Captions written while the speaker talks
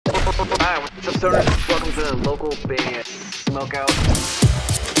Hi, what's up, stoners? Welcome to the local band Smokeout.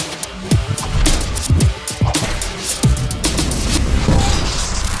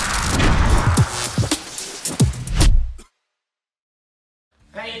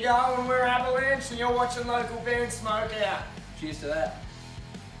 How you going? We're Avalanche and you're watching local band Smokeout. Cheers to that.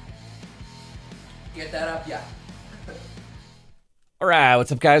 Get that up, yeah. Alright,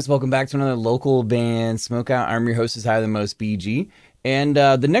 what's up guys? Welcome back to another local band Smokeout. I'm your host, is Higher Than Most BG. And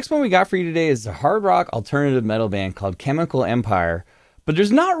the next one we got for you today is a hard rock alternative metal band called Chemical Empire. But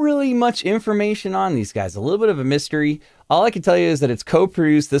there's not really much information on these guys. A little bit of a mystery. All I can tell you is that it's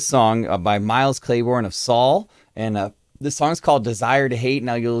co-produced, this song, by Miles Claiborne of Saul. And this song's called Desire to Hate.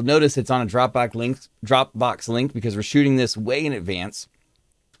 Now you'll notice it's on a Dropbox link because we're shooting this way in advance.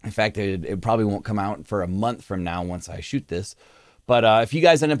 In fact, it probably won't come out for a month from now once I shoot this. But if you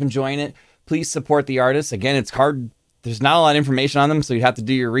guys end up enjoying it, please support the artists. Again, it's hard. There's not a lot of information on them, so you have to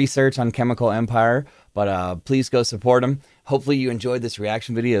do your research on Chemical Empire. But please go support them. Hopefully you enjoyed this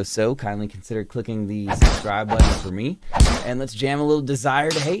reaction video, so kindly consider clicking the subscribe button for me. And let's jam a little Desire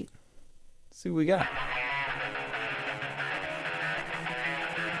to Hate. Let's see what we got.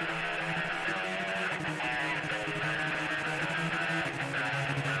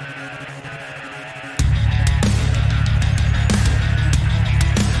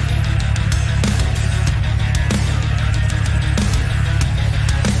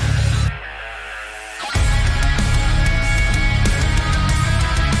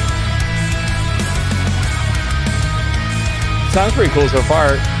 Sounds pretty cool so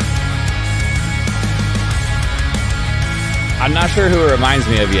far. I'm not sure who it reminds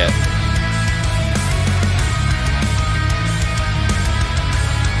me of yet.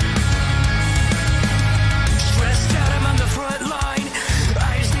 Stressed out, I'm on the front line.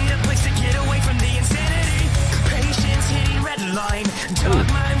 I just need a place to get away from the insanity. Patience hitting red line. Dog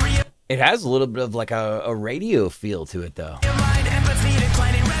mind real. It has a little bit of like a radio feel to it though. Mind empathy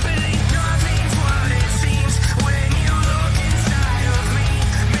declining rapidly. Nothing's what it seems when you look inside of me.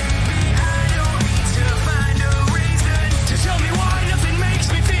 Maybe I don't need to find a reason to tell me why nothing makes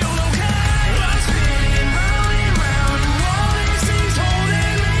me feel okay. I'm spinning round and round. All these things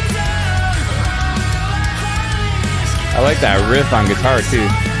holding me down. How will I finally escape? I like that riff on guitar too.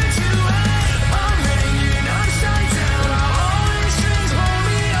 I'm hanging upside down. All these strings hold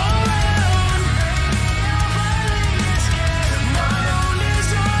me around. Maybe I'll finally escape my own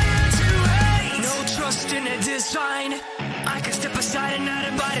desire to hate. No trust in a design. I can step aside and not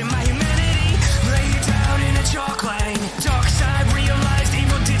abide in my humanity. Lay you down in a chalk line. Dark side realized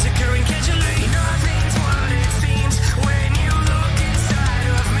evil deeds occurring casually. Nothing's what it seems when you look inside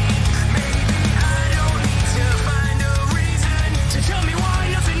of me. Maybe I don't need to find a reason to tell me why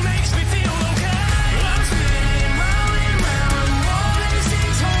nothing makes me feel okay. I'm spinning round and round. All these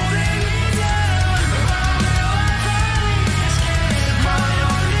things holding me down. How will I finally escape my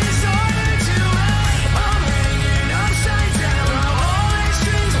own desire to hate? I'm hanging upside down. All these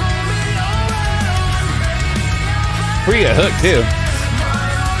strings hold me around. Maybe I'll Pretty good hook too.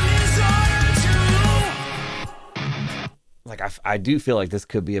 my own desire to. Like I do feel like this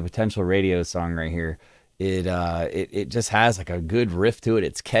could be a potential radio song right here. It just has like a good riff to it.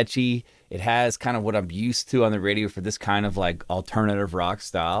 It's catchy. It has kind of what I'm used to on the radio for this kind of like alternative rock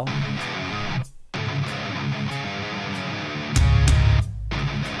style. I'm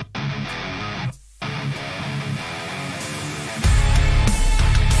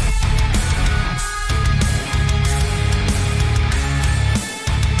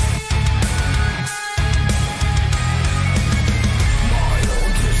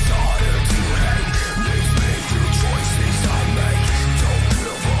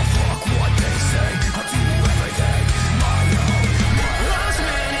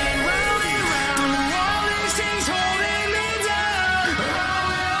spinning round and round. All these things holding me down. How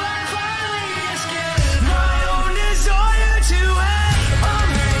will I finally escape my own desire to hate?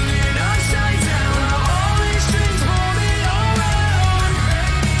 I'm hanging upside down. All these strings hold me around.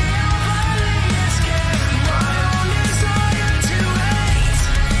 Maybe I'll finally escape my own desire to hate.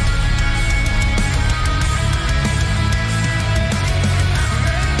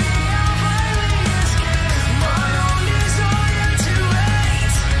 Maybe I'll finally escape my own desire to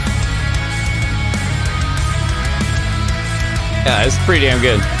hate. Yeah, it's pretty damn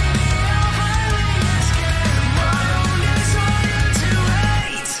good.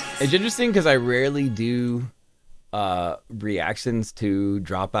 It's interesting because I rarely do reactions to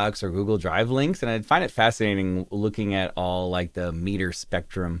Dropbox or Google Drive links, and I find it fascinating looking at all like the meter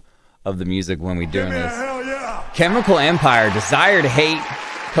spectrum of the music when we're doing this. Chemical Empire, Desire to Hate,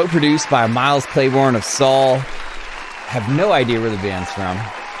 co-produced by Miles Claiborne of Saul. Have no idea where the band's from.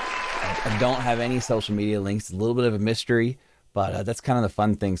 I don't have any social media links. It's a little bit of a mystery, but that's kind of the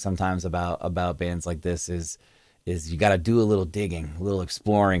fun thing sometimes about bands like this is you got to do a little digging, a little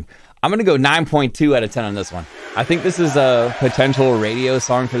exploring. I'm going to go 9.2 out of 10 on this one. I think this is a potential radio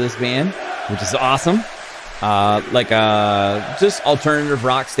song for this band, which is awesome. Just alternative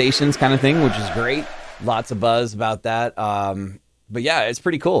rock stations kind of thing, which is great. Lots of buzz about that. But yeah, it's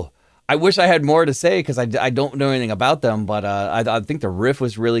pretty cool. I wish I had more to say because I don't know anything about them, but I think the riff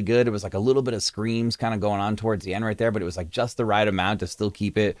was really good. It was like a little bit of screams kind of going on towards the end right there, but it was like just the right amount to still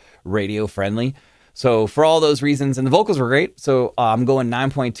keep it radio friendly. So for all those reasons, and the vocals were great, so I'm going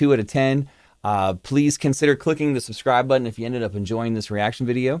 9.2 out of 10. Please consider clicking the subscribe button if you ended up enjoying this reaction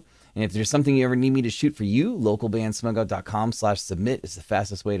video. And if there's something you ever need me to shoot for you, localbandsmokeout.com/submit is the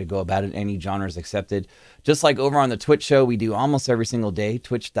fastest way to go about it. Any genre is accepted. Just like over on the Twitch show, we do almost every single day,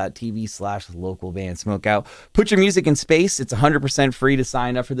 twitch.tv/localbandsmokeout. Put your music in space. It's 100% free to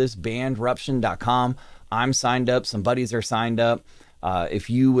sign up for this, bandruption.com. I'm signed up. Some buddies are signed up. If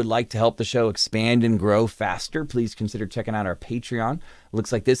you would like to help the show expand and grow faster, please consider checking out our Patreon. It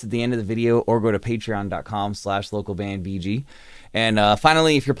looks like this at the end of the video, or go to patreon.com/localbandbg. And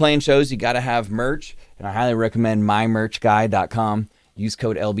finally, if you're playing shows, you got to have merch. And I highly recommend mymerchguy.com. Use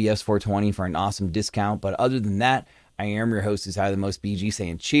code LBS420 for an awesome discount. But other than that, I am your host, who's higher than most BG,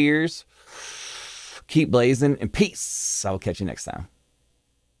 saying cheers, keep blazing, and peace. I will catch you next time.